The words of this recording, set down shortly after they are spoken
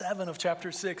7 of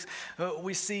chapter 6,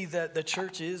 we see that the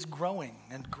church is growing,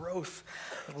 and growth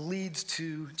leads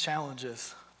to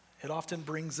challenges. It often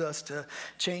brings us to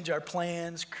change our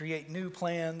plans, create new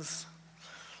plans,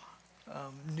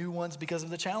 new ones because of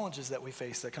the challenges that we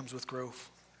face that comes with growth.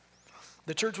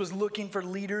 The church was looking for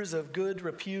leaders of good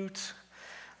repute,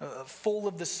 full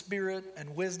of the Spirit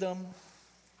and wisdom.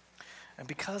 And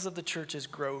because of the church's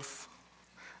growth,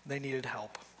 they needed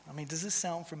help. I mean, does this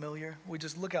sound familiar? We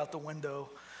just look out the window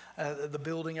at the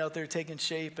building out there taking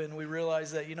shape, and we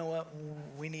realize that, you know what,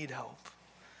 we need help.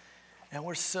 And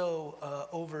we're so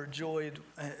overjoyed,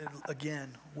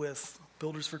 again, with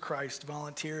Builders for Christ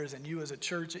volunteers, and you as a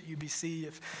church at UBC,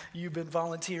 if you've been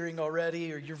volunteering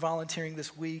already, or you're volunteering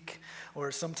this week,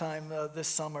 or sometime this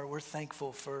summer, we're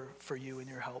thankful for you and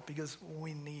your help, because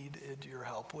we needed your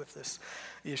help with this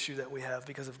issue that we have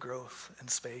because of growth and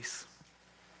space.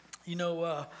 You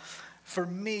know, for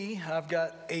me, I've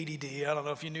got ADD. I don't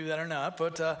know if you knew that or not,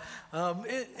 but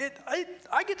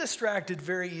I get distracted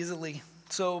very easily.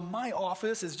 So my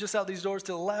office is just out these doors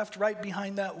to the left, right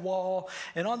behind that wall.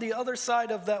 And on the other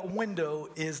side of that window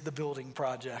is the building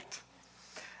project.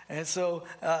 And so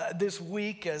this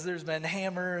week, as there's been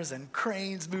hammers and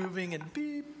cranes moving and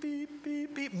beep, beep,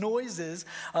 beep, beep noises,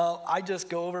 I just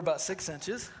go over about 6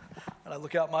 inches and I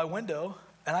look out my window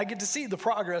and I get to see the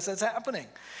progress that's happening.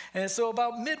 And so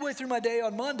about midway through my day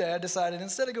on Monday, I decided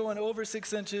instead of going over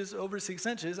 6 inches,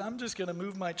 I'm just going to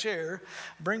move my chair,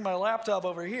 bring my laptop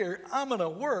over here. I'm going to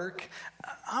work.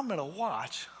 I'm going to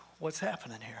watch what's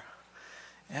happening here.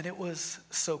 And it was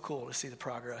so cool to see the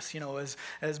progress. You know,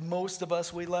 as most of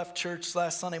us, we left church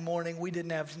last Sunday morning, we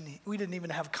didn't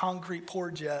even have concrete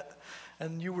poured yet.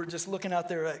 And you were just looking out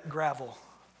there at gravel.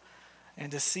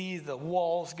 And to see the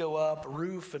walls go up,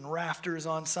 roof and rafters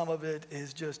on some of it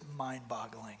is just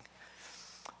mind-boggling.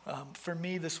 For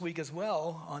me this week as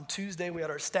well, on Tuesday we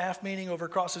had our staff meeting over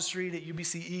across the street at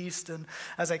UBC East. And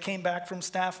as I came back from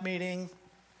staff meeting,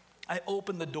 I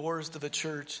opened the doors to the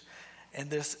church and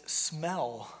this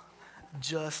smell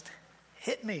just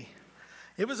hit me.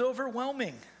 It was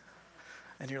overwhelming.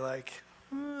 And you're like,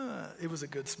 it was a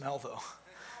good smell though.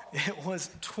 It was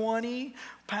 20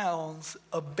 pounds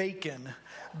of bacon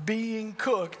being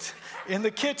cooked in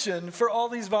the kitchen for all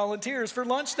these volunteers for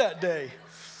lunch that day.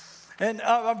 And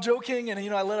I'm joking, and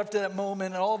I led up to that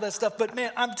moment and all that stuff. But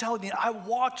man, I'm telling you, I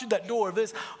walked through that door,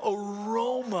 this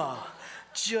aroma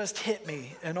just hit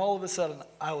me. And all of a sudden,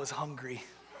 I was hungry.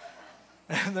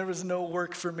 And there was no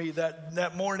work for me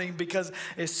that morning, because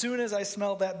as soon as I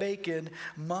smelled that bacon,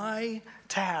 my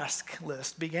task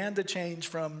list began to change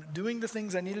from doing the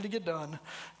things I needed to get done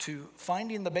to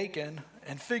finding the bacon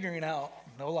and figuring out,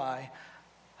 no lie,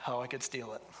 how I could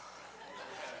steal it.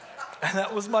 And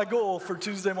that was my goal for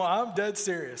Tuesday morning. I'm dead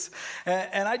serious.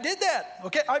 And I did that.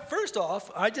 Okay, first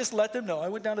off, I just let them know. I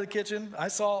went down to the kitchen. I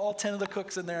saw all 10 of the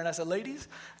cooks in there, and I said, ladies,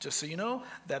 just so you know,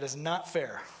 that is not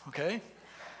fair, okay?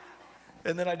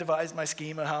 And then I devised my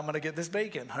scheme of how I'm going to get this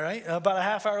bacon, all right? About a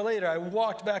half hour later, I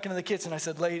walked back into the kitchen. I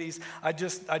said, ladies, I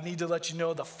need to let you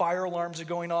know the fire alarms are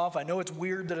going off. I know it's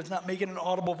weird that it's not making an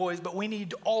audible voice, but we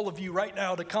need all of you right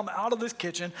now to come out of this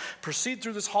kitchen, proceed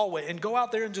through this hallway, and go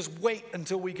out there and just wait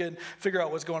until we can figure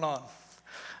out what's going on.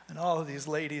 And all of these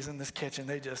ladies in this kitchen,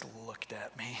 they just looked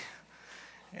at me.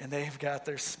 And they've got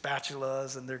their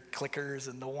spatulas and their clickers,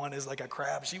 and the one is like a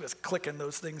crab. She was clicking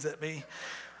those things at me.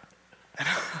 And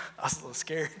I was a little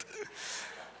scared.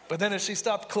 But then as she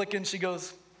stopped clicking, she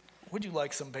goes, would you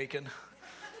like some bacon?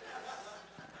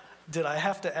 Did I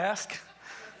have to ask?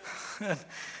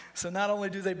 So not only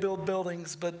do they build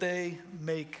buildings, but they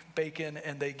make bacon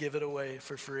and they give it away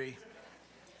for free.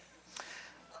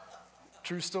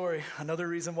 True story. Another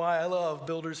reason why I love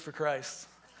Builders for Christ.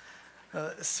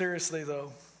 Seriously,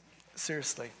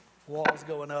 walls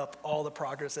going up, all the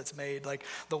progress that's made. Like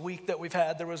the week that we've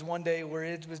had, there was one day where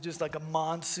it was just like a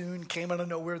monsoon came out of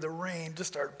nowhere. The rain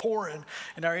just started pouring.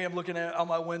 And I am looking out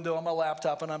my window on my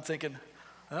laptop, and I'm thinking,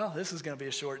 well, this is going to be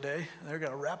a short day. They're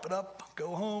going to wrap it up,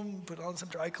 go home, put on some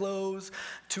dry clothes,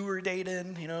 tour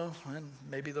Dayton, and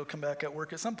maybe they'll come back at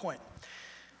work at some point.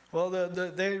 Well,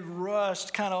 they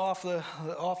rushed kind of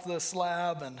off the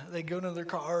slab, and they go into their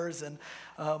cars, and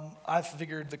I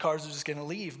figured the cars are just going to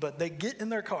leave. But they get in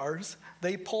their cars,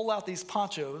 they pull out these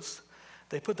ponchos,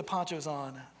 they put the ponchos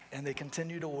on, and they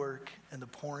continue to work in the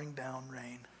pouring down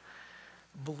rain.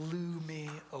 Blew me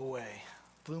away.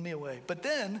 But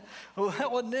then, well,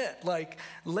 that wasn't it. Like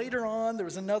later on, there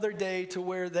was another day to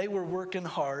where they were working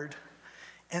hard.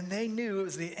 And they knew it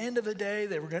was the end of the day.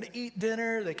 They were going to eat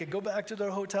dinner. They could go back to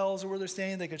their hotels or where they're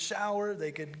staying. They could shower.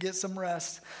 They could get some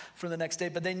rest for the next day.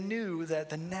 But they knew that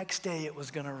the next day it was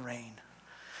going to rain.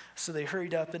 So they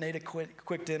hurried up and ate a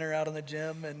quick dinner out in the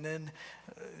gym, and then,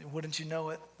 wouldn't you know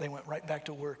it, they went right back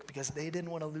to work because they didn't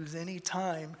want to lose any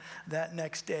time that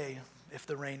next day if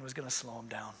the rain was going to slow them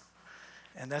down.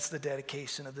 And that's the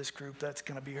dedication of this group that's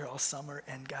going to be here all summer.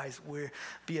 And guys,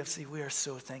 BFC, we are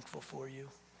so thankful for you.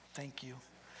 Thank you.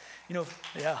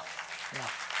 Yeah.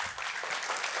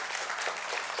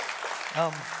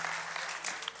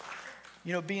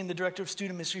 Being the director of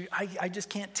student ministry, I just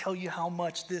can't tell you how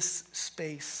much this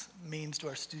space means to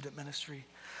our student ministry.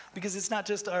 Because it's not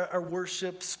just our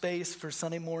worship space for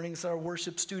Sunday mornings, our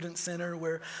worship student center,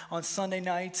 where on Sunday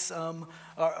nights, over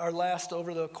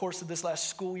the course of this last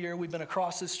school year, we've been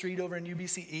across the street over in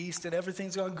UBC East, and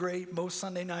everything's gone great most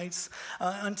Sunday nights,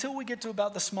 until we get to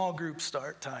about the small group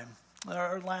start time.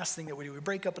 Our last thing that we do, we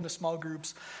break up into small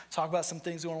groups, talk about some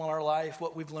things going on in our life,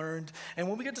 what we've learned. And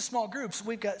when we get to small groups,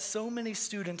 we've got so many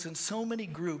students and so many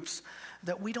groups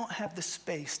that we don't have the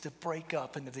space to break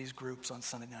up into these groups on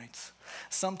Sunday nights.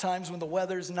 Sometimes when the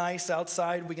weather's nice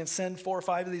outside, we can send 4 or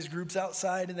 5 of these groups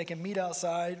outside and they can meet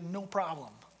outside, no problem.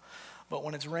 But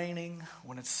when it's raining,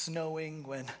 when it's snowing,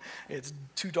 when it's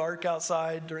too dark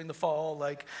outside during the fall,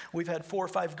 like we've had 4 or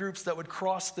 5 groups that would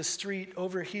cross the street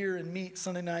over here and meet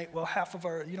Sunday night. Well,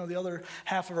 the other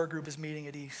half of our group is meeting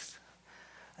at East.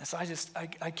 And so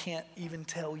I can't even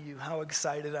tell you how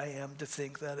excited I am to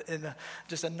think that in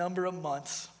just a number of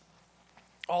months,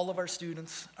 all of our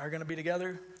students are going to be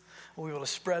together. We'll be able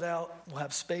to spread out, we'll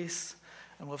have space,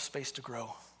 and we'll have space to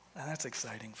grow. And that's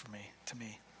exciting to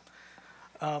me.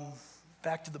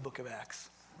 Back to the book of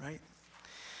Acts, right?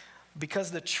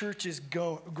 Because the church is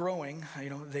growing,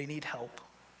 they need help.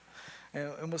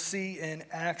 And we'll see in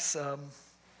Acts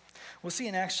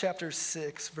chapter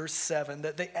 6, verse 7,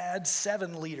 that they add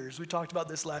 7 leaders. We talked about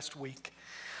this last week.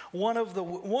 One of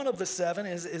the 7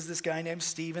 is this guy named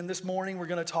Stephen. This morning we're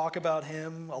going to talk about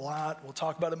him a lot. We'll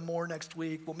talk about him more next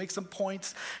week. We'll make some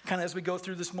points kind of as we go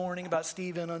through this morning about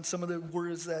Stephen on some of the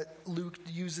words that Luke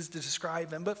uses to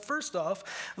describe him. But first off,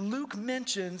 Luke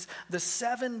mentions the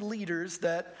 7 leaders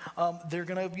that they're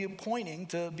going to be appointing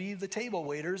to be the table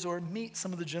waiters or meet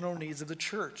some of the general needs of the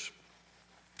church.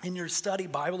 In your study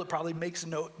Bible, it probably makes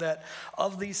note that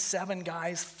of these 7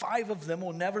 guys, 5 of them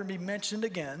will never be mentioned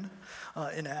again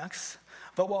in Acts.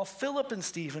 But while Philip and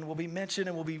Stephen will be mentioned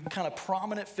and will be kind of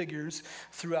prominent figures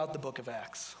throughout the book of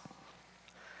Acts.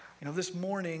 This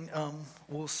morning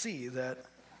we'll see that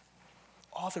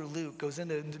author Luke goes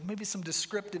into maybe some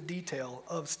descriptive detail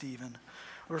of Stephen,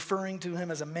 referring to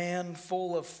him as a man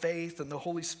full of faith and the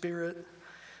Holy Spirit.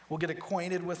 We'll get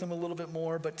acquainted with him a little bit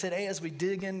more. But today, as we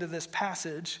dig into this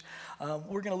passage,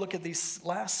 we're going to look at these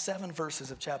last 7 verses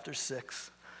of chapter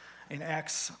 6 in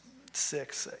Acts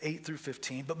 6, 8 through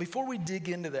 15. But before we dig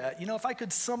into that, if I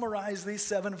could summarize these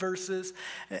 7 verses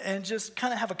and just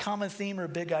kind of have a common theme or a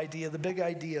big idea, the big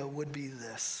idea would be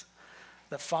this,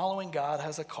 that following God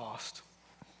has a cost.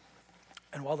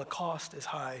 And while the cost is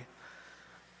high,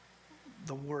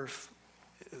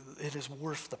 it is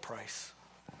worth the price.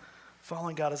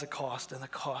 Following God has a cost, and the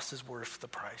cost is worth the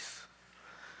price.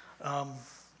 A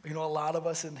lot of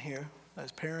us in here,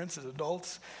 as parents, as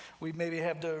adults, we maybe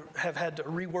have had to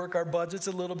rework our budgets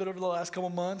a little bit over the last couple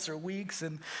months or weeks,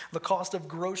 and the cost of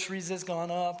groceries has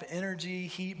gone up, energy,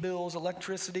 heat bills,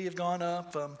 electricity have gone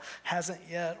up. Hasn't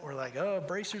yet. We're like,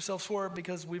 brace yourselves for it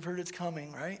because we've heard it's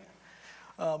coming, right?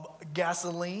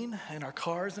 Gasoline in our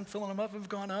cars and filling them up have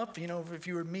gone up. If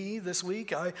you were me this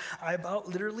week, I about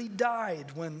literally died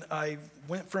when I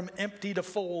went from empty to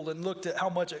full and looked at how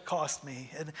much it cost me.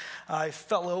 And I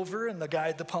fell over, and the guy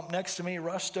at the pump next to me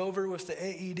rushed over with the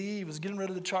AED. He was getting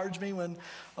ready to charge me when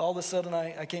all of a sudden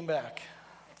I came back.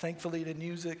 Thankfully, he didn't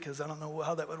use it because I don't know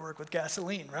how that would work with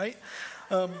gasoline, right?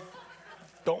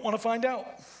 Don't want to find out.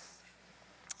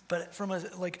 But from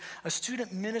a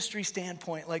student ministry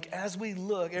standpoint, as we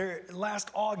look, last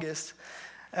August,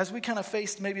 as we kind of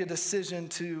faced maybe a decision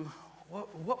to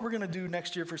what we're going to do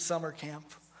next year for summer camp,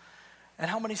 and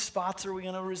how many spots are we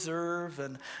going to reserve,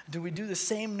 and do we do the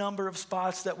same number of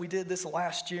spots that we did this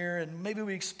last year, and maybe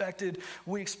we expected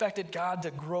God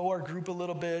to grow our group a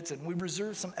little bit, and we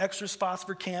reserved some extra spots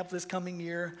for camp this coming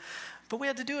year, but we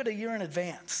had to do it a year in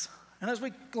advance. And as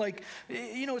we,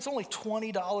 it's only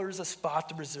 $20 a spot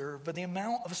to reserve, but the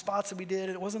amount of spots that we did,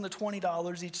 it wasn't the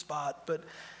 $20 each spot, but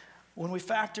when we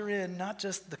factor in not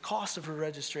just the cost of a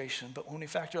registration, but when we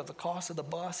factor out the cost of the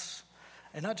bus,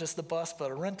 and not just the bus,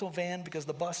 but a rental van because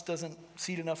the bus doesn't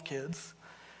seat enough kids,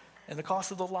 and the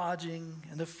cost of the lodging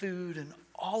and the food and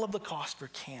all of the cost for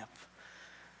camp,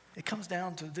 it comes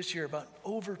down to this year about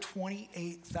over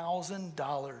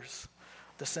 $28,000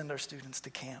 to send our students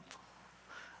to camp.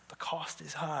 The cost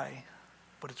is high,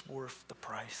 but it's worth the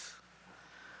price.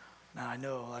 Now, I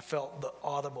know I felt the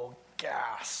audible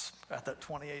gasp at that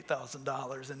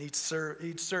 $28,000. And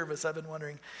each service, I've been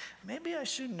wondering, maybe I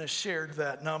shouldn't have shared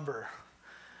that number.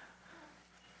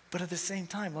 But at the same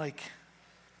time, like,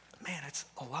 man, it's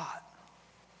a lot,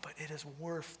 but it is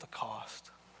worth the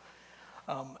cost.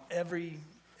 Every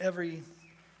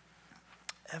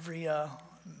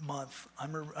month,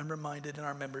 I'm reminded in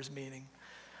our members meeting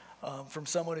from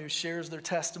someone who shares their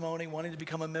testimony, wanting to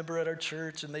become a member at our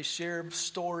church, and they share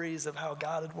stories of how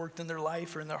God had worked in their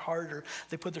life or in their heart, or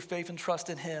they put their faith and trust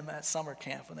in him at summer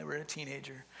camp when they were a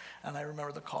teenager. And I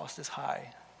remember the cost is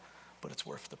high, but it's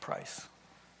worth the price.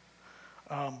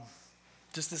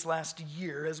 Just this last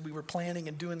year, as we were planning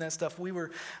and doing that stuff, we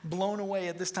were blown away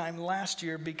at this time last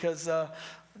year because,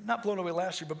 not blown away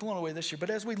last year, but blown away this year. But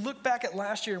as we look back at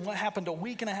last year and what happened a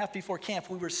week and a half before camp,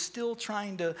 we were still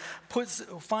trying to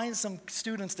find some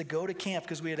students to go to camp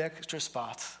because we had extra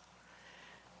spots.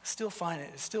 Still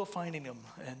finding them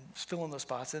and filling those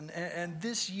spots. And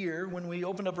this year, when we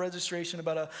opened up registration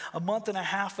about a month and a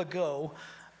half ago,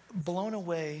 blown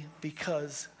away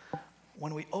because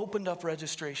when we opened up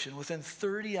registration, within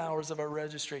 30 hours of our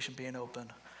registration being open,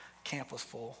 camp was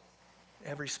full.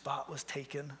 Every spot was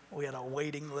taken. We had a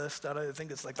waiting list. I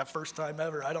think it's like the first time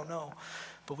ever. I don't know.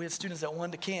 But we had students that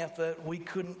wanted to camp that we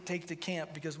couldn't take to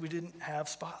camp because we didn't have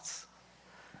spots.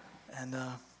 And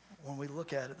when we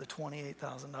look at it, the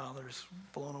 $28,000,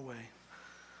 blown away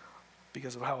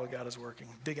because of how God is working.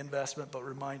 Big investment, but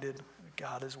reminded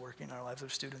God is working in our lives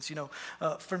of students. You know,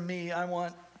 for me, I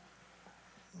don't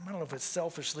know if it's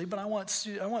selfishly, but I want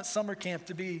summer camp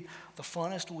to be the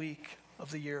funnest week of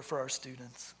the year for our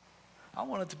students. I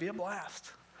want it to be a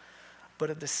blast. But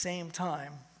at the same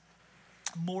time,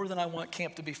 more than I want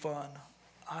camp to be fun,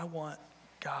 I want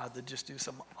God to just do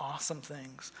some awesome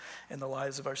things in the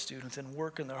lives of our students and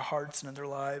work in their hearts and in their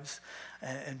lives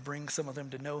and bring some of them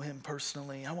to know him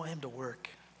personally. I want him to work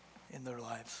in their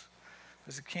lives.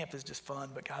 Because camp is just fun,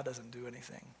 but God doesn't do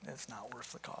anything. It's not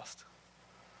worth the cost.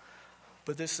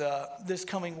 But this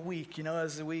coming week, you know,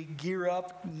 as we gear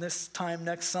up, this time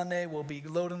next Sunday, we'll be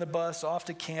loading the bus off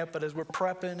to camp. But as we're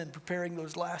prepping and preparing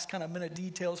those last kind of minute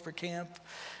details for camp,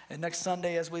 and next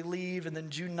Sunday as we leave, and then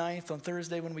June 9th on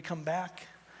Thursday when we come back,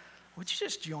 would you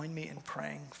just join me in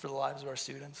praying for the lives of our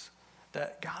students?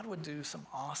 That God would do some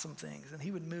awesome things, and he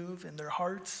would move in their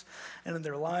hearts and in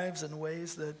their lives in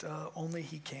ways that only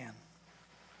he can.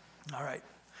 All right,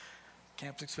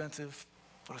 camp's expensive,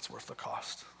 but it's worth the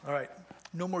cost. All right,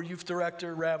 no more youth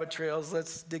director, rabbit trails.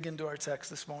 Let's dig into our text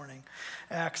this morning.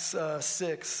 Acts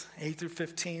 6, 8 through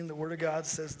 15, the word of God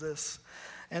says this.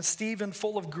 And Stephen,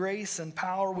 full of grace and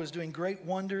power, was doing great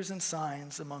wonders and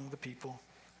signs among the people.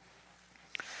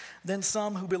 Then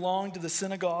some who belonged to the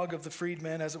synagogue of the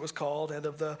freedmen, as it was called, and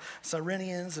of the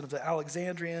Cyrenians and of the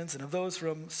Alexandrians and of those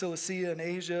from Cilicia and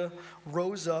Asia,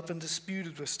 rose up and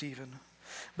disputed with Stephen.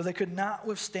 But they could not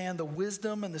withstand the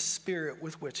wisdom and the spirit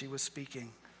with which he was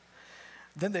speaking.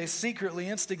 Then they secretly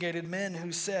instigated men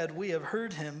who said, "We have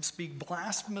heard him speak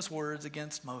blasphemous words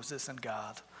against Moses and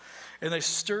God." And they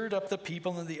stirred up the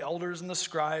people and the elders and the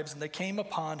scribes, and they came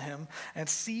upon him and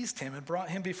seized him and brought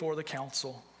him before the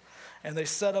council. And they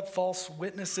set up false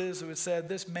witnesses who had said,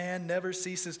 "This man never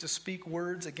ceases to speak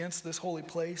words against this holy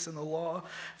place and the law.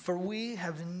 For we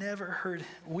have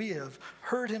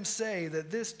heard him say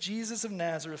that this Jesus of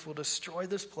Nazareth will destroy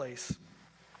this place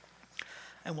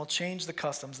and will change the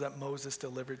customs that Moses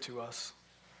delivered to us."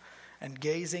 And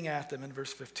gazing at them in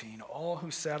verse 15, all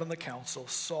who sat on the council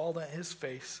saw that his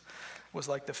face was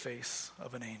like the face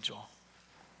of an angel.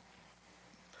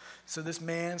 So this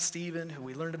man, Stephen, who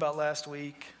we learned about last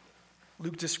week,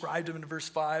 Luke described him in verse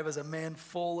 5 as a man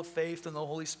full of faith in the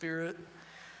Holy Spirit.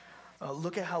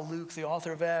 Look at how Luke, the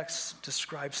author of Acts,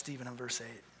 describes Stephen in verse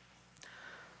 8.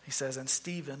 He says, "And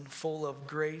Stephen, full of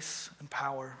grace and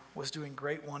power, was doing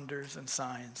great wonders and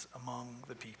signs among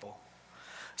the people."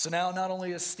 So now not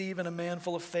only is Stephen a man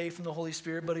full of faith in the Holy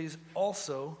Spirit, but he's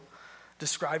also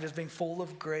described as being full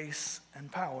of grace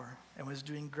and power and was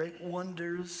doing great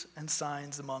wonders and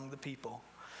signs among the people.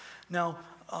 Now,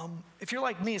 if you're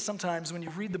like me, sometimes when you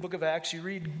read the book of Acts, you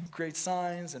read great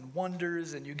signs and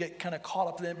wonders and you get kind of caught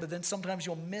up in it, but then sometimes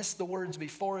you'll miss the words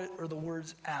before it or the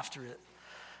words after it.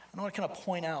 And I want to kind of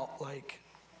point out,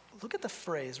 look at the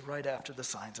phrase right after the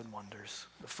signs and wonders.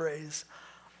 The phrase,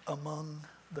 "among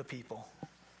the people."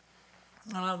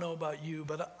 And I don't know about you,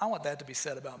 but I want that to be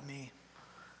said about me.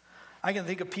 I can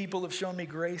think of people who have shown me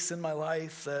grace in my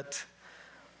life that,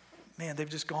 man, they've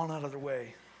just gone out of their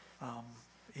way.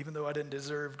 Even though I didn't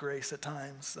deserve grace at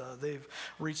times, they've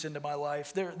reached into my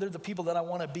life. They're the people that I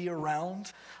want to be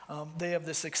around. They have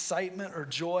this excitement or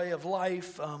joy of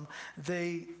life.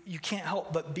 You can't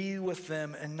help but be with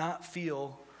them and not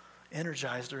feel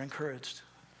energized or encouraged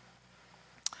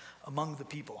among the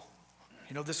people.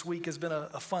 This week has been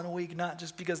a fun week, not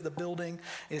just because the building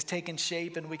is taking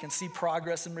shape and we can see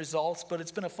progress and results, but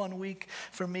it's been a fun week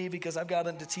for me because I've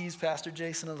gotten to tease Pastor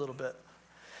Jason a little bit.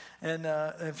 And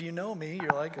if you know me,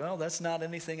 you're like, well, that's not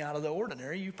anything out of the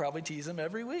ordinary. You probably tease him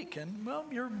every week. And, well,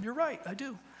 you're right, I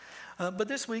do. But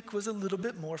this week was a little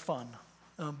bit more fun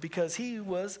because he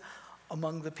was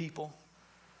among the people.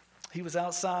 He was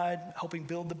outside helping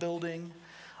build the building,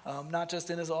 not just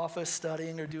in his office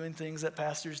studying or doing things that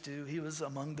pastors do. He was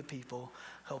among the people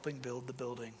helping build the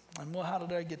building. And, well, how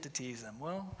did I get to tease him?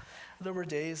 Well, there were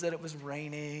days that it was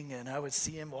raining, and I would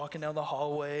see him walking down the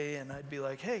hallway, and I'd be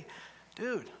like, hey,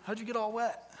 dude, how'd you get all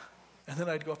wet? And then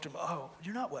I'd go up to him, oh,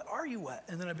 you're not wet. Are you wet?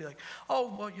 And then I'd be like,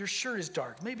 oh, well, your shirt is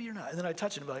dark. Maybe you're not. And then I'd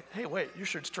touch it and be like, hey, wait, your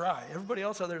shirt's dry. Everybody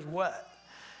else out there is wet.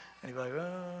 And he'd be like,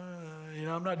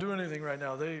 I'm not doing anything right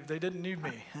now. They didn't need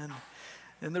me.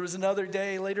 And there was another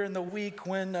day later in the week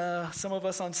when some of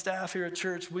us on staff here at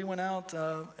church, we went out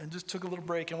and just took a little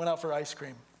break and went out for ice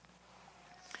cream.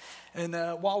 And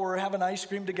while we're having ice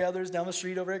cream together down the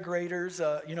street over at Grader's,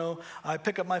 I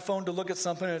pick up my phone to look at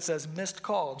something and it says, missed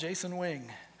call, Jason Wing.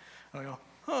 And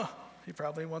I go, he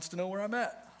probably wants to know where I'm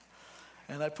at.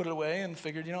 And I put it away and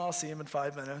figured, I'll see him in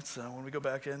 5 minutes when we go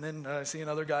back in. Then I see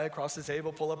another guy across the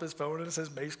table pull up his phone and it says,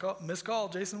 missed call,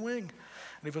 Jason Wing. And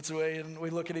he puts it away and we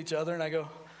look at each other and I go,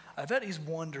 I bet he's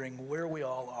wondering where we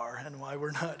all are and why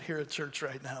we're not here at church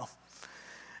right now.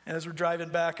 And as we're driving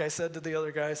back, I said to the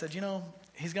other guy, I said,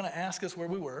 he's going to ask us where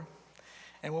we were.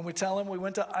 And when we tell him we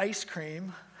went to ice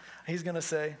cream, he's going to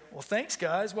say, well, thanks,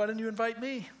 guys. Why didn't you invite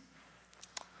me?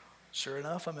 Sure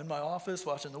enough, I'm in my office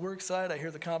watching the work site. I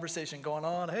hear the conversation going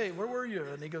on. Hey, where were you?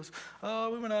 And he goes,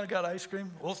 we went out and got ice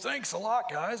cream. Well, thanks a lot,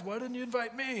 guys. Why didn't you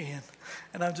invite me?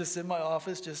 And I'm just in my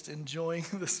office just enjoying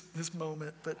this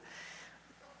moment. But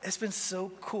it's been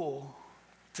so cool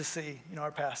to see,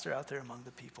 our pastor out there among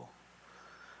the people.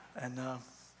 And,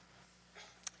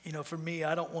 for me,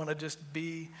 I don't want to just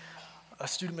be a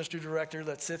student ministry director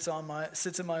that sits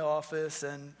in my office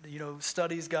and,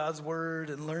 studies God's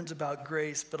word and learns about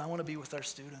grace, but I want to be with our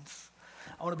students.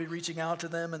 I want to be reaching out to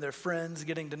them and their friends,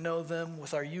 getting to know them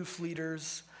with our youth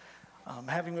leaders,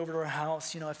 having them over to our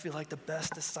house. I feel like the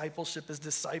best discipleship is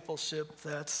discipleship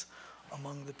that's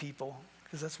among the people,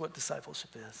 because that's what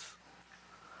discipleship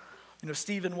is.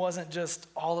 Stephen wasn't just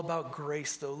all about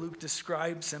grace, though. Luke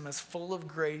describes him as full of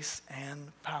grace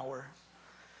and power.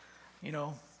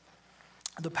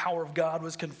 The power of God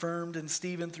was confirmed in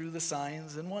Stephen through the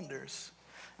signs and wonders.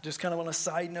 Just kind of on a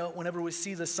side note, whenever we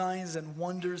see the signs and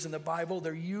wonders in the Bible,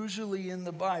 they're usually in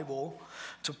the Bible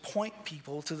to point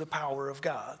people to the power of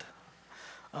God.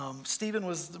 Stephen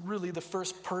was really the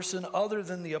first person other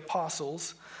than the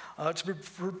apostles to be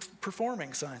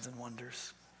performing signs and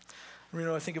wonders.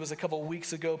 I think it was a couple of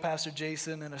weeks ago, Pastor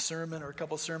Jason in a sermon or a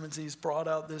couple of sermons, he's brought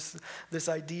out this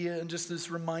idea and just this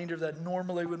reminder that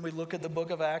normally when we look at the book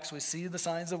of Acts, we see the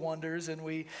signs and wonders and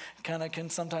we kind of can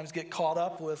sometimes get caught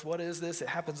up with what is this? It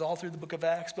happens all through the book of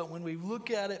Acts. But when we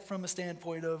look at it from a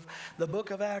standpoint of the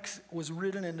book of Acts was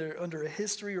written under a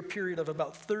history or period of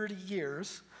about 30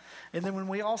 years. And then when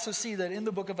we also see that in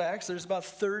the book of Acts, there's about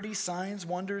 30 signs,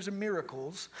 wonders, and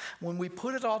miracles, when we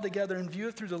put it all together and view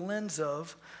it through the lens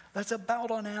of, that's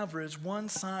about on average one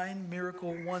sign,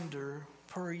 miracle, wonder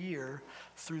per year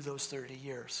through those 30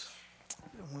 years.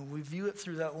 When we view it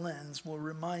through that lens, we're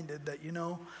reminded that,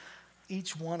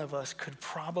 each one of us could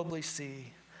probably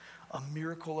see a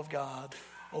miracle of God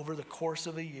over the course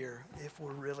of a year if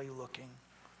we're really looking.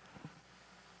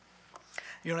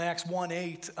 In Acts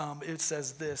 1:8, it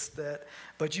says this,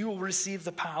 but you will receive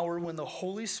the power when the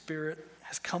Holy Spirit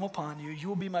has come upon you. You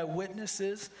will be my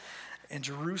witnesses in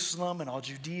Jerusalem and all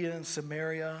Judea and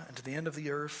Samaria and to the end of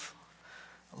the earth.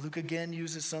 Luke again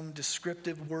uses some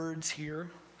descriptive words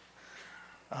here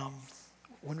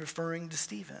when referring to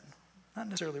Stephen. Not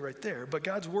necessarily right there, but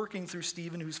God's working through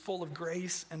Stephen, who's full of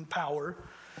grace and power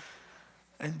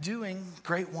and doing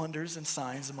great wonders and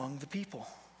signs among the people.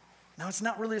 Now, it's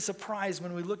not really a surprise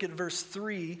when we look at verse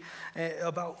 3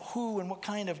 about who and what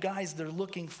kind of guys they're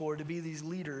looking for to be these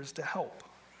leaders to help.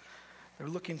 They're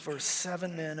looking for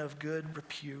 7 men of good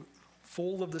repute,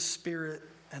 full of the Spirit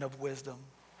and of wisdom.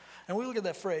 And we look at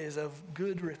that phrase of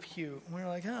good repute, and we're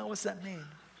like, what's that mean?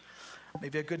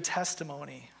 Maybe a good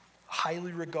testimony,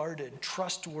 highly regarded,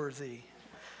 trustworthy.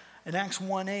 In Acts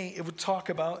 1:8, it would talk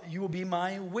about, you will be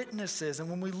my witnesses. And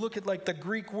when we look at like the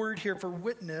Greek word here for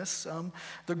witness,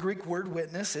 the Greek word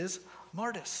witness is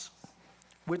martys,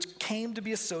 which came to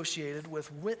be associated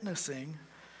with witnessing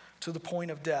to the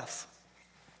point of death,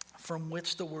 from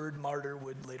which the word martyr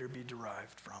would later be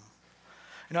derived from.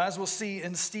 You know, as we'll see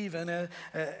in Stephen,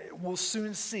 we'll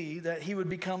soon see that he would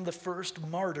become the first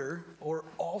martyr or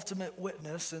ultimate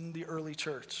witness in the early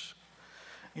church.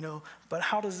 You know, but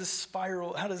how does this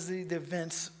spiral, how does the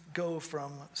events go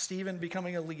from Stephen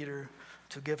becoming a leader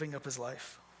to giving up his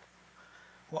life?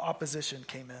 Well, opposition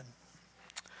came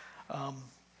in.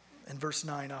 In verse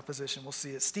 9, opposition, we'll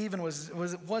see it. Stephen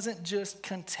wasn't just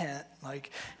content.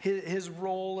 Like his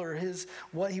role or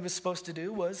what he was supposed to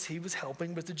do was he was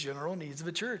helping with the general needs of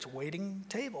the church, waiting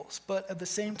tables. But at the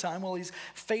same time, while he's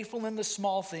faithful in the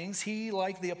small things, he,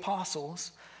 like the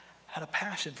apostles, had a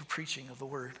passion for preaching of the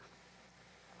word.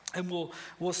 And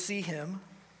we'll see him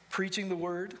preaching the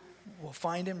word. We'll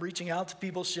find him reaching out to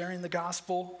people, sharing the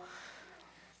gospel.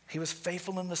 He was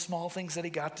faithful in the small things that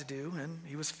he got to do, and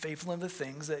he was faithful in the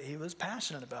things that he was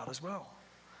passionate about as well.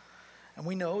 And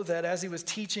we know that as he was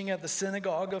teaching at the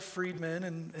synagogue of freedmen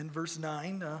in verse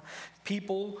 9,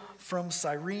 people from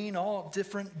Cyrene, all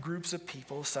different groups of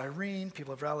people, Cyrene,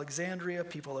 people of Alexandria,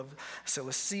 people of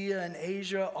Cilicia and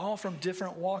Asia, all from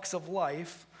different walks of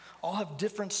life, all have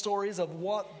different stories of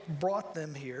what brought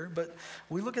them here. But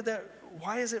we look at that,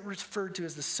 why is it referred to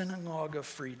as the synagogue of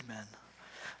freedmen?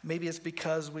 Maybe it's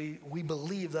because we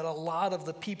believe that a lot of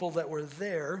the people that were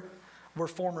there were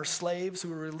former slaves who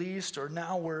were released or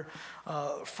now were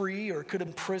free or could have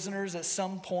been prisoners at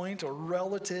some point, or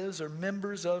relatives or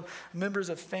members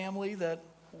of family that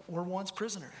were once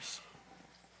prisoners.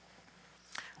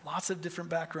 Lots of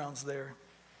different backgrounds there.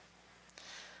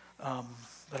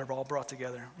 That are all brought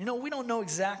together. You know, we don't know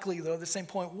exactly, though, at the same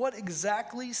point, what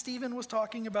exactly Stephen was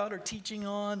talking about or teaching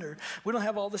on, or we don't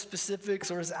have all the specifics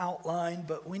or his outline,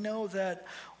 but we know that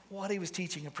what he was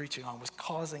teaching and preaching on was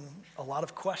causing a lot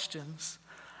of questions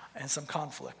and some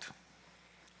conflict.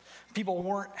 People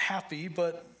weren't happy,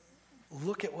 but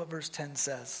look at what verse 10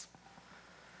 says.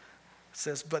 It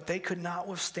says, but they could not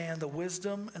withstand the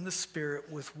wisdom and the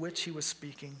spirit with which he was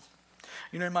speaking.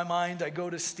 You know, in my mind, I go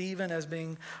to Stephen as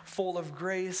being full of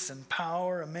grace and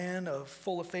power, a man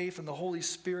full of faith in the Holy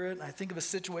Spirit. And I think of a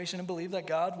situation and believe that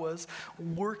God was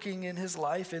working in his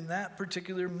life in that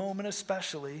particular moment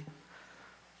especially,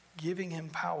 giving him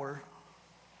power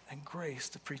and grace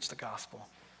to preach the gospel.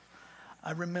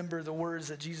 I remember the words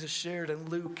that Jesus shared in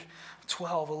Luke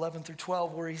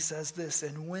 12:11-12, where he says this,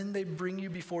 and when they bring you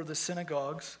before the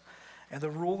synagogues and the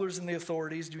rulers and the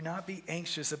authorities, do not be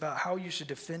anxious about how you should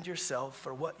defend yourself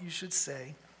or what you should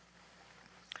say.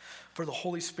 For the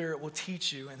Holy Spirit will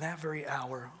teach you in that very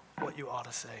hour what you ought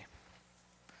to say.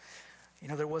 You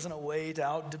know, there wasn't a way to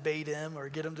out-debate him or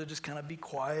get him to just kind of be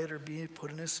quiet or be put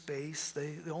in his space.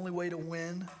 The only way to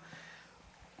win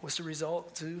was to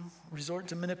resort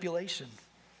to manipulation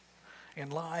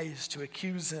and lies to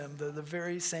accuse him, the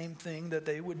very same thing that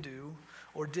they would do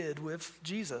or did with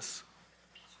Jesus.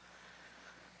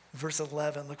 Verse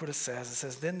 11, look what it says. It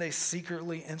says, then they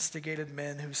secretly instigated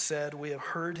men who said, we have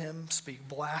heard him speak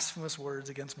blasphemous words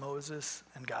against Moses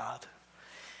and God.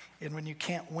 And when you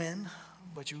can't win,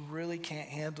 but you really can't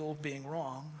handle being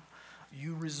wrong,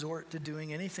 you resort to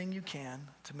doing anything you can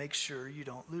to make sure you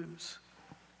don't lose.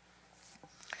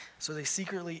 So they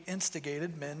secretly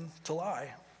instigated men to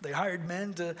lie. They hired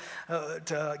men to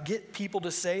get people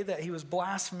to say that he was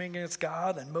blaspheming against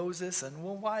God and Moses. And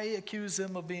well, why accuse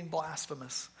him of being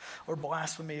blasphemous or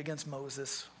blasphemy against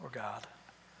Moses or God?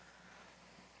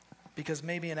 Because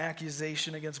maybe an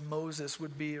accusation against Moses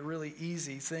would be a really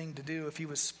easy thing to do if he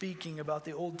was speaking about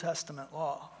the Old Testament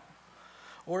law.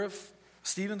 Or if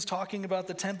Stephen's talking about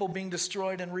the temple being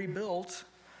destroyed and rebuilt,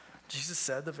 Jesus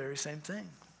said the very same thing.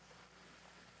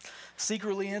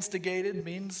 Secretly instigated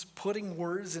means putting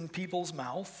words in people's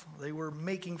mouth. They were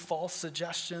making false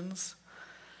suggestions.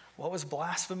 What was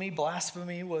blasphemy?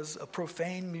 Blasphemy was a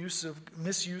profane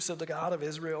misuse of the God of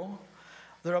Israel.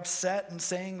 They're upset and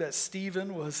saying that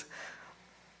Stephen was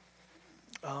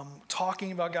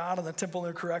talking about God and the temple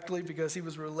incorrectly because he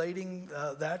was relating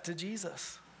that to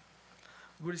Jesus.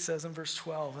 Look what he says in verse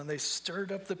 12. And they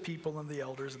stirred up the people and the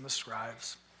elders and the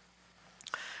scribes.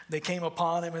 They came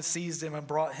upon him and seized him and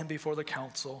brought him before the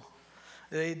council.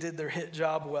 They did their hit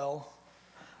job well.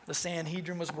 The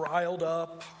Sanhedrin was riled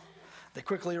up. They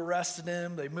quickly arrested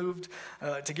him. They moved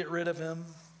to get rid of him.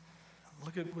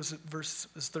 Look at what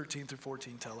verses 13 through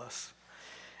 14 tell us.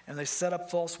 And they set up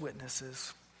false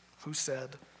witnesses who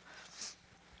said,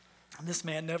 this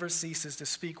man never ceases to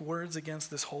speak words against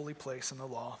this holy place and the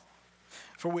law.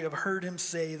 For we have heard him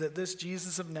say that this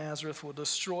Jesus of Nazareth will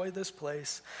destroy this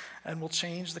place and will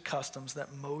change the customs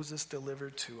that Moses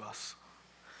delivered to us."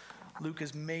 Luke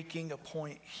is making a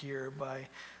point here by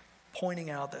pointing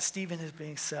out that Stephen is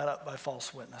being set up by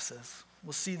false witnesses.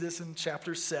 We'll see this in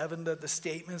chapter 7, that the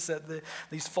statements that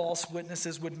these false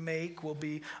witnesses would make will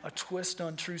be a twist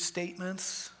on true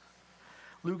statements.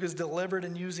 Luke is deliberate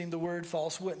in using the word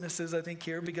false witnesses, I think,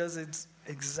 here because it's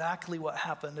exactly what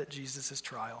happened at Jesus'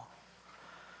 trial.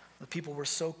 The people were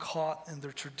so caught in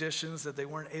their traditions that they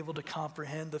weren't able to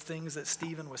comprehend the things that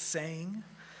Stephen was saying.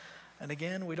 And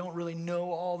again, we don't really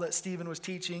know all that Stephen was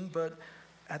teaching, but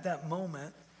at that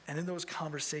moment and in those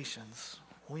conversations,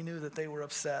 we knew that they were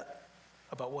upset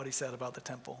about what he said about the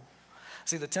temple.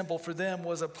 See, the temple for them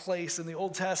was a place in the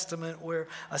Old Testament where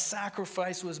a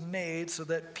sacrifice was made so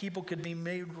that people could be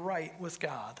made right with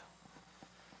God.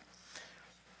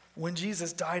 When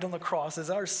Jesus died on the cross as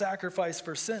our sacrifice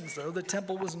for sins, though, the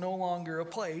temple was no longer a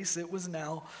place. It was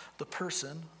now the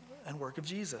person and work of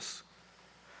Jesus.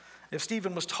 If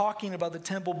Stephen was talking about the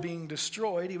temple being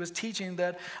destroyed, he was teaching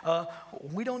that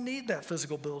we don't need that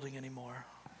physical building anymore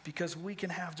because we can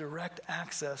have direct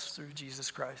access through Jesus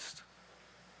Christ.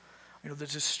 The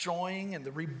destroying and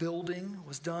the rebuilding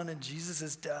was done in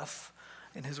Jesus' death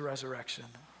and his resurrection.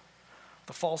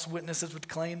 The false witnesses would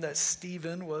claim that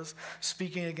Stephen was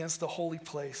speaking against the holy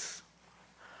place.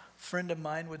 A friend of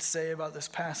mine would say about this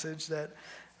passage that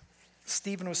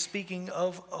Stephen was speaking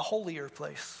of a holier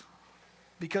place.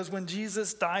 Because when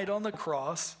Jesus died on the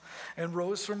cross and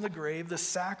rose from the grave, the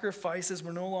sacrifices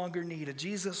were no longer needed.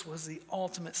 Jesus was the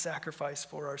ultimate sacrifice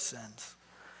for our sins.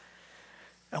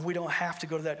 And we don't have to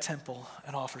go to that temple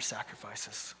and offer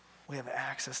sacrifices. We have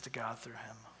access to God through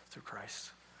him, through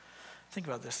Christ. Think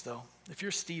about this, though. If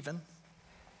you're Stephen,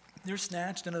 you're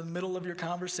snatched in the middle of your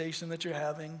conversation that you're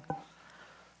having.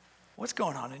 What's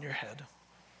going on in your head?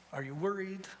 Are you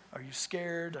worried? Are you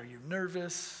scared? Are you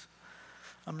nervous?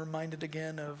 I'm reminded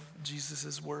again of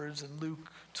Jesus' words in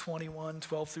Luke 21,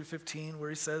 12 through 15, where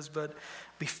he says, "But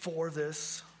before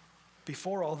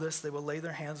all this, they will lay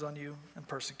their hands on you and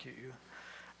persecute you,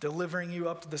 delivering you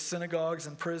up to the synagogues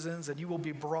and prisons, and you will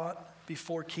be brought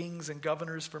before kings and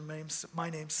governors for my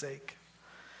name's sake.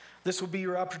 This will be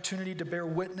your opportunity to bear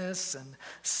witness and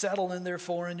settle in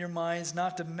therefore in your minds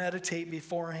not to meditate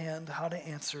beforehand how to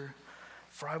answer,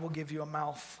 for I will give you a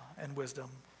mouth and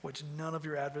wisdom, which none of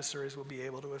your adversaries will be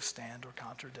able to withstand or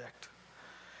contradict."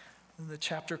 And the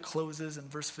chapter closes in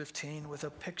verse 15 with a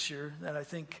picture that I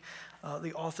think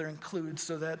the author includes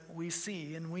so that we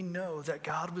see and we know that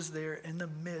God was there in the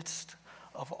midst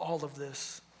of all of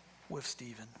this with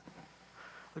Stephen.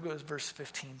 Look what verse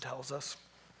 15 tells us.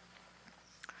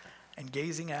 "And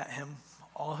gazing at him,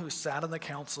 all who sat in the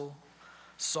council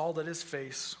saw that his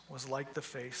face was like the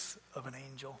face of an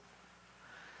angel."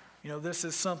 This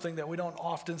is something that we don't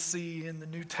often see in the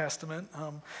New Testament.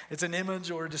 It's an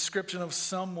image or a description of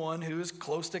someone who is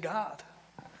close to God.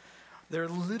 They're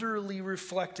literally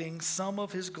reflecting some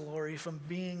of his glory from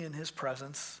being in his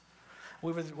presence.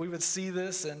 We would see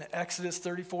this in Exodus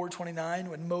 34:29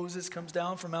 when Moses comes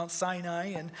down from Mount Sinai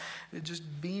and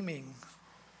just beaming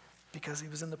because he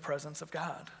was in the presence of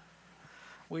God.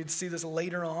 We'd see this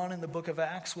later on in the book of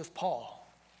Acts with Paul.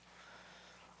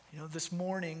 This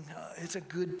morning, it's a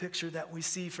good picture that we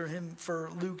see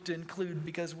for Luke to include,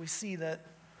 because we see that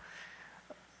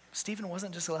Stephen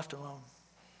wasn't just left alone.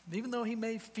 Even though he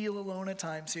may feel alone at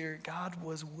times here, God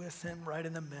was with him right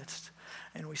in the midst,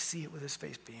 and we see it with his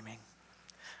face beaming.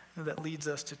 That leads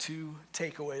us to two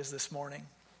takeaways this morning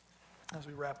as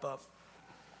we wrap up.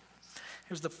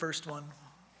 Here's the first one.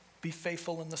 Be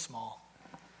faithful in the small.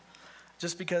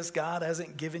 Just because God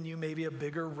hasn't given you maybe a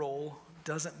bigger role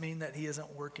doesn't mean that he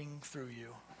isn't working through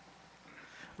you.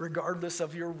 Regardless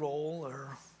of your role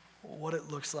or what it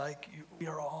looks like, we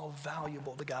are all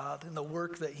valuable to God, and the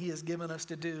work that he has given us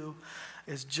to do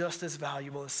is just as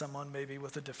valuable as someone maybe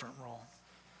with a different role.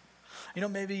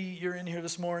 Maybe you're in here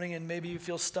this morning and maybe you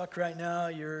feel stuck right now.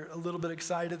 You're a little bit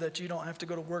excited that you don't have to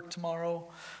go to work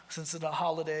tomorrow since it's a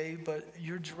holiday, but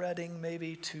you're dreading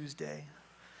maybe Tuesday.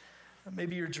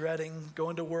 Maybe you're dreading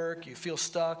going to work, you feel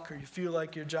stuck, or you feel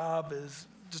like your job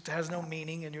just has no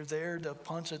meaning and you're there to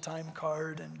punch a time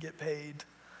card and get paid.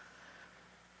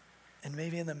 And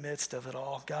maybe in the midst of it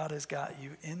all, God has got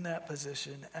you in that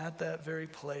position, at that very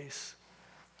place,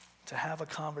 to have a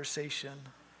conversation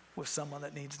with someone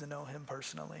that needs to know him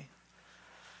personally.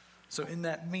 So in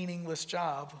that meaningless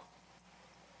job,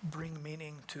 bring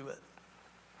meaning to it.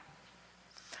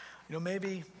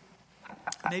 Maybe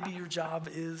your job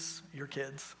is your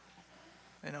kids.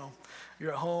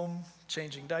 You're at home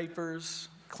changing diapers,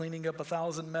 cleaning up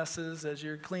 1,000 messes. As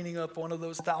you're cleaning up one of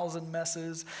those 1,000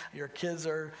 messes, your kids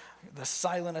are the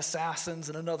silent assassins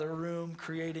in another room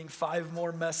creating 5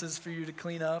 more messes for you to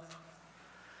clean up.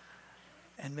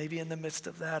 And maybe in the midst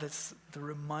of that, it's the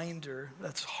reminder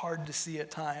that's hard to see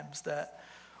at times that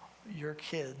your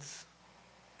kids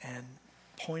and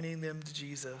pointing them to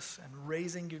Jesus and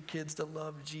raising your kids to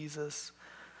love Jesus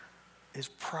is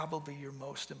probably your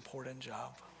most important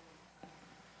job.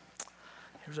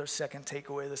 Here's our second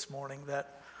takeaway this morning,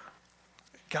 that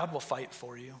God will fight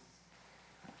for you.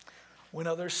 When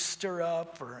others stir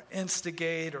up or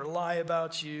instigate or lie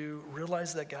about you,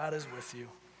 realize that God is with you.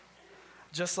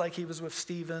 Just like he was with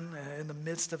Stephen in the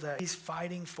midst of that, he's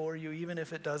fighting for you even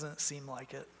if it doesn't seem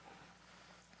like it.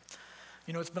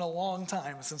 You know, it's been a long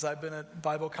time since I've been at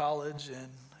Bible college and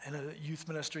in a youth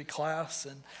ministry class,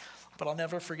 but I'll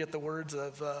never forget the words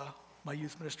of my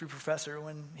youth ministry professor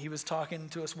when he was talking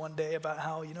to us one day about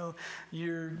how, you know,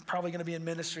 you're probably going to be in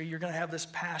ministry. You're going to have this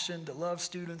passion to love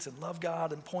students and love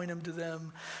God and point them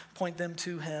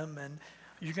to him, and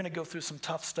you're going to go through some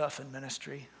tough stuff in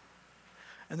ministry.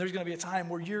 And there's going to be a time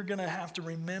where you're going to have to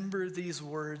remember these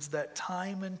words, that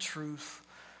time and truth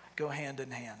go hand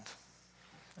in hand.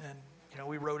 And, you know,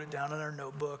 we wrote it down in our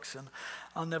notebooks, and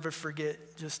I'll never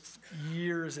forget just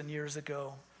years and years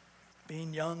ago,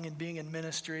 being young and being in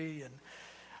ministry, and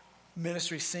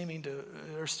ministry seeming to,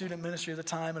 or student ministry at the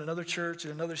time in another church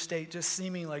in another state, just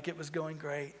seeming like it was going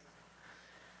great.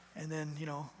 And then, you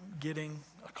know, getting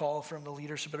a call from the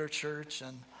leadership at our church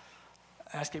and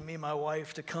asking me and my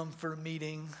wife to come for a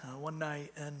meeting one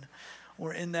night, and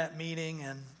we're in that meeting,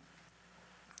 and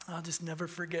I'll just never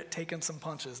forget taking some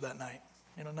punches that night.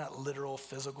 You know, not literal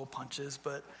physical punches,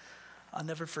 but I'll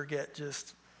never forget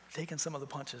just taking some of the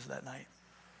punches that night.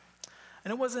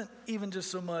 And it wasn't even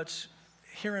just so much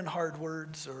hearing hard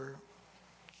words or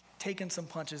taking some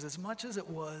punches as much as it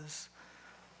was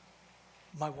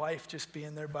my wife just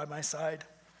being there by my side.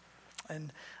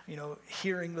 And, you know,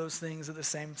 hearing those things at the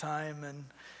same time. And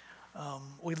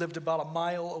we lived about a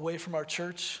mile away from our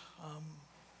church,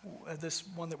 at this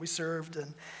one that we served.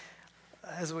 And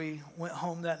as we went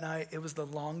home that night, it was the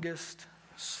longest,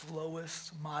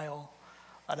 slowest mile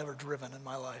I'd ever driven in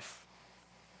my life.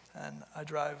 And I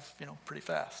drive, you know, pretty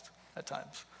fast at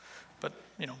times, but,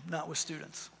 you know, not with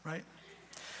students, right?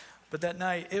 But that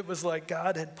night, it was like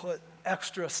God had put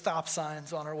extra stop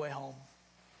signs on our way home.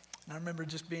 And I remember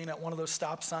just being at one of those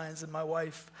stop signs and my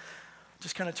wife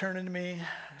just kind of turning to me,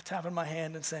 tapping my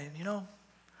hand and saying, you know,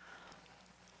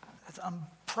 I'm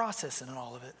processing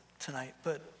all of it tonight,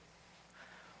 but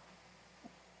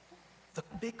the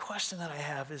big question that I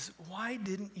have is, why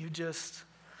didn't you just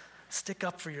stick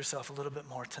up for yourself a little bit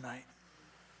more tonight?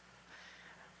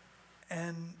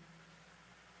 And,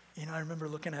 you know, I remember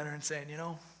looking at her and saying, you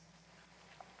know,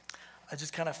 I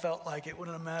just kind of felt like it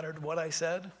wouldn't have mattered what I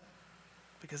said,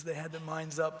 because they had their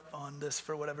minds up on this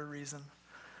for whatever reason.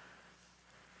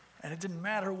 And it didn't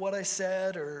matter what I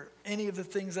said or any of the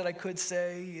things that I could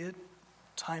say.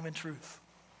 Time and truth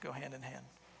go hand in hand.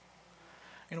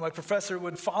 You know, my professor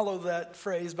would follow that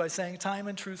phrase by saying, time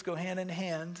and truth go hand in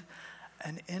hand,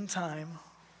 and in time,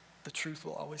 the truth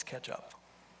will always catch up.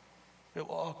 It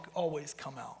will always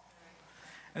come out.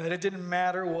 And that it didn't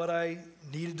matter what I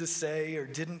needed to say or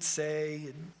didn't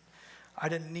say. I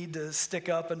didn't need to stick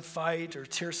up and fight or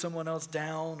tear someone else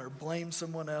down or blame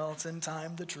someone else. In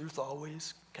time, the truth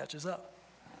always catches up.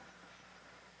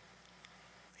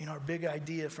 You know, our big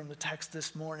idea from the text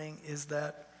this morning is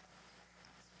that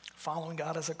following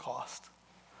God has a cost,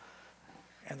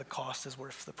 and the cost is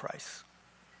worth the price.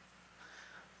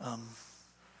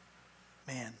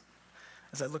 Man,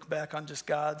 as I look back on just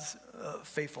God's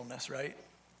faithfulness, right?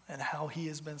 And how he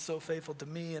has been so faithful to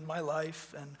me in my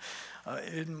life and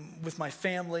with my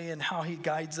family, and how he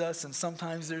guides us. And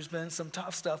sometimes there's been some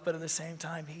tough stuff, but at the same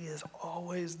time, he is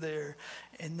always there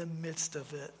in the midst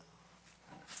of it,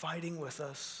 fighting with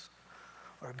us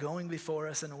or going before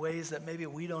us in ways that maybe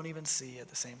we don't even see at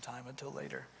the same time until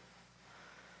later.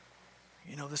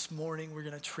 You know, this morning we're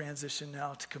going to transition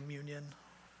now to communion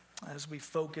as we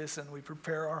focus and we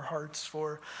prepare our hearts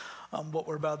for what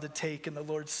we're about to take in the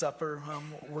Lord's Supper.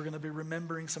 We're going to be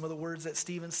remembering some of the words that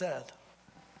Stephen said.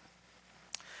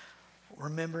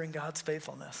 Remembering God's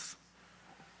faithfulness.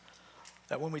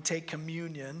 That when we take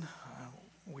communion,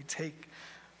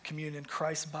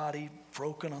 Christ's body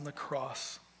broken on the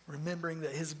cross. Remembering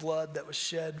that his blood that was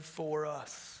shed for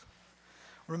us.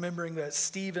 Remembering that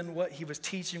Stephen, what he was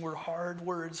teaching were hard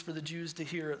words for the Jews to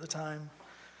hear at the time.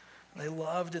 They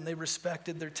loved and they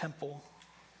respected their temple.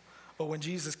 But when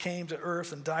Jesus came to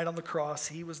earth and died on the cross,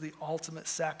 he was the ultimate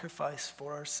sacrifice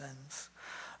for our sins.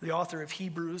 The author of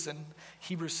Hebrews in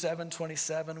Hebrews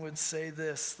 7:27 would say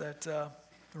this, that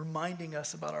reminding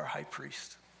us about our high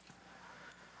priest,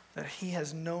 that he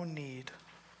has no need,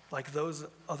 like those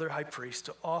other high priests,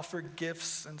 to offer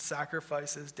gifts and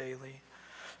sacrifices daily,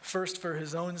 first for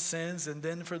his own sins and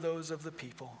then for those of the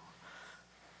people,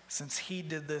 since he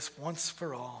did this once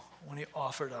for all when he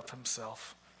offered up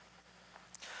himself.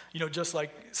 You know, just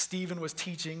like Stephen was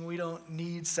teaching, we don't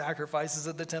need sacrifices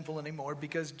at the temple anymore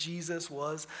because Jesus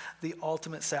was the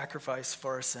ultimate sacrifice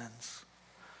for our sins.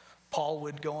 Paul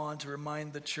would go on to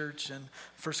remind the church in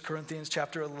 1 Corinthians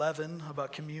chapter 11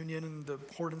 about communion and the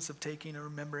importance of taking and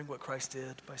remembering what Christ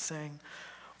did by saying,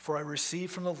 "For I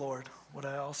received from the Lord what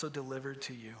I also delivered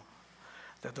to you,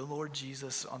 that the Lord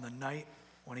Jesus, on the night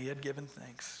when he had given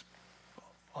thanks,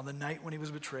 on the night when he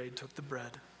was betrayed, took the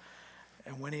bread.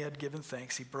 And when he had given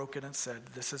thanks, he broke it and said,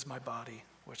 'This is my body,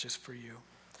 which is for you.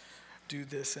 Do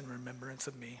this in remembrance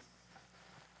of me.'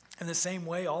 In the same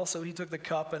way, also, he took the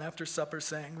cup, and after supper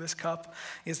saying, 'This cup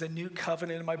is the new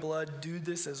covenant in my blood. Do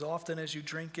this as often as you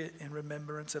drink it in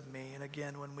remembrance of me.'" And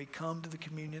again, when we come to the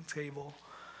communion table,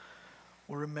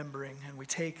 we're remembering, and we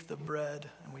take the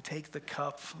bread and we take the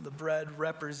cup, the bread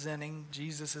representing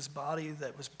Jesus' body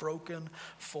that was broken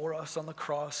for us on the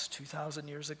cross 2,000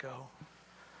 years ago,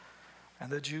 and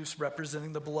the juice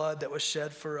representing the blood that was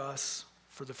shed for us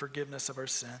for the forgiveness of our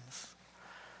sins.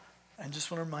 And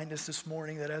just want to remind us this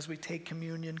morning that as we take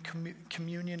communion,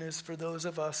 communion is for those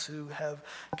of us who have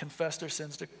confessed our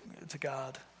sins to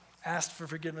God, asked for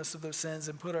forgiveness of those sins,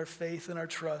 and put our faith and our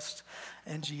trust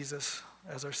in Jesus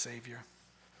as our Savior.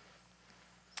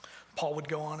 Paul would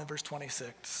go on in verse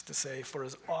 26 to say, "For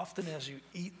as often as you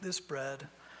eat this bread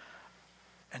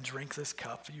and drink this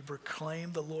cup, you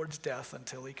proclaim the Lord's death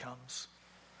until he comes."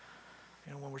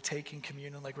 You know, when we're taking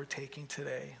communion like we're taking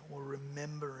today, we're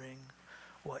remembering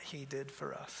what he did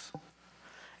for us.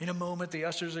 In a moment, the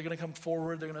ushers are going to come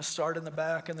forward. They're going to start in the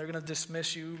back, and they're going to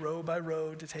dismiss you row by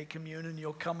row to take communion.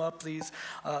 You'll come up these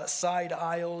side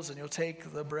aisles, and you'll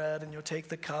take the bread, and you'll take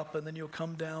the cup, and then you'll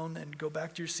come down and go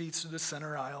back to your seats to the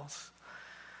center aisles.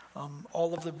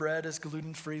 All of the bread is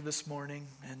gluten-free this morning,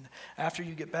 and after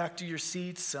you get back to your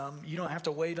seats, you don't have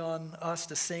to wait on us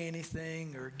to say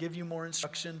anything or give you more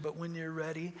instruction, but when you're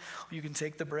ready, you can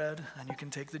take the bread and you can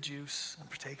take the juice and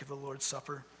partake of the Lord's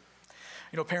Supper.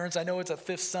 You know, parents, I know it's a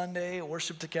fifth Sunday,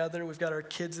 worship together. We've got our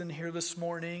kids in here this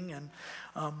morning, and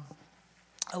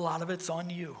a lot of it's on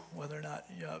you, whether or not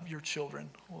your children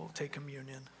will take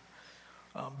communion.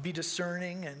 Be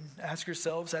discerning and ask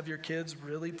yourselves, have your kids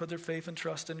really put their faith and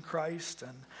trust in Christ,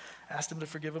 and ask them to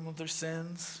forgive them of their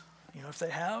sins? You know, if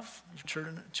they have, your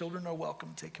children are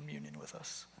welcome to take communion with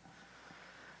us.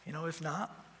 You know, if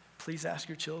not, please ask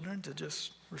your children to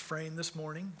just refrain this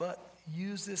morning, but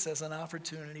use this as an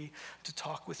opportunity to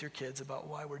talk with your kids about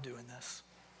why we're doing this.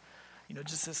 You know,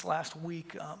 just this last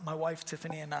week, my wife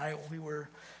Tiffany and I, we were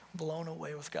blown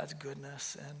away with God's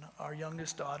goodness, and our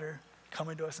youngest daughter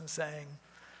coming to us and saying,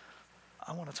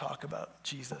 "I want to talk about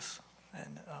Jesus."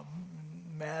 And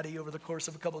Maddie, over the course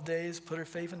of a couple of days, put her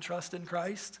faith and trust in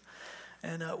Christ,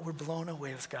 and we're blown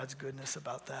away with God's goodness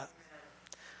about that.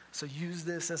 So use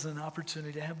this as an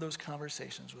opportunity to have those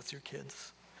conversations with your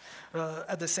kids.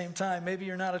 At the same time, maybe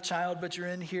you're not a child, but you're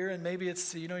in here, and maybe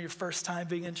it's, you know, your first time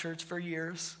being in church for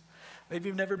years. Maybe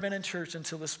you've never been in church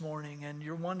until this morning, and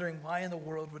you're wondering, why in the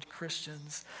world would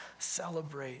Christians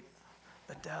celebrate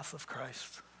the death of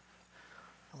Christ?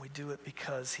 And we do it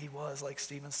because he was, like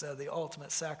Stephen said, the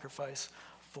ultimate sacrifice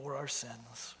for our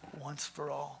sins, once for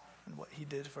all, and what he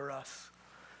did for us.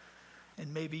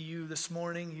 And maybe you this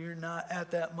morning, you're not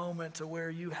at that moment to where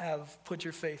you have put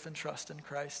your faith and trust in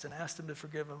Christ and asked him to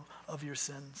forgive him of your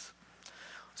sins.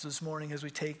 So this morning, as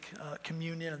we take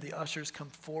communion and the ushers come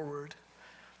forward,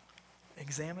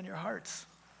 examine your hearts.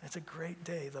 It's a great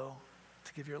day, though,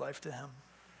 to give your life to him.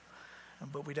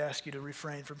 But we'd ask you to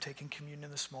refrain from taking communion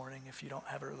this morning if you don't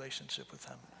have a relationship with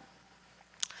him.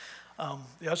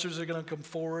 The ushers are going to come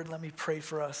forward. Let me pray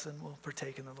for us, and we'll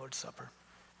partake in the Lord's Supper.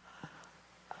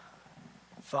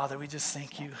 Father, we just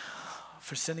thank you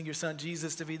for sending your son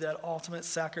Jesus to be that ultimate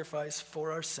sacrifice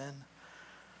for our sin.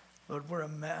 Lord, we're a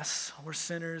mess. We're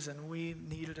sinners, and we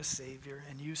needed a Savior.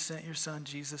 And you sent your son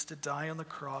Jesus to die on the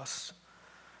cross,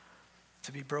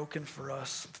 to be broken for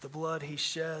us. The blood he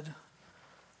shed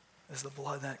is the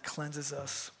blood that cleanses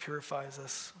us, purifies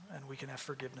us, and we can have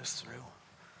forgiveness through.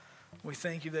 We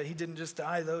thank you that he didn't just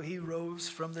die, though. He rose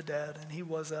from the dead, and he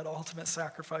was that ultimate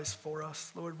sacrifice for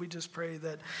us. Lord, we just pray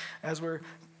that as we're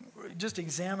just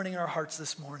examining our hearts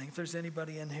this morning, if there's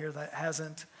anybody in here that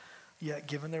hasn't yet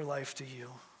given their life to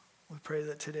you, we pray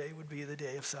that today would be the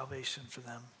day of salvation for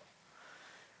them.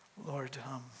 Lord,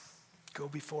 go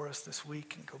before us this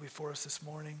week and go before us this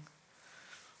morning.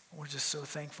 We're just so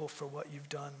thankful for what you've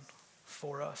done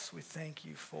for us. We thank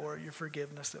you for your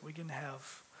forgiveness that we can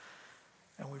have.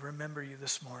 And we remember you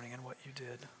this morning and what you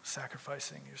did,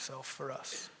 sacrificing yourself for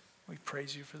us. We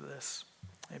praise you for this.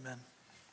 Amen.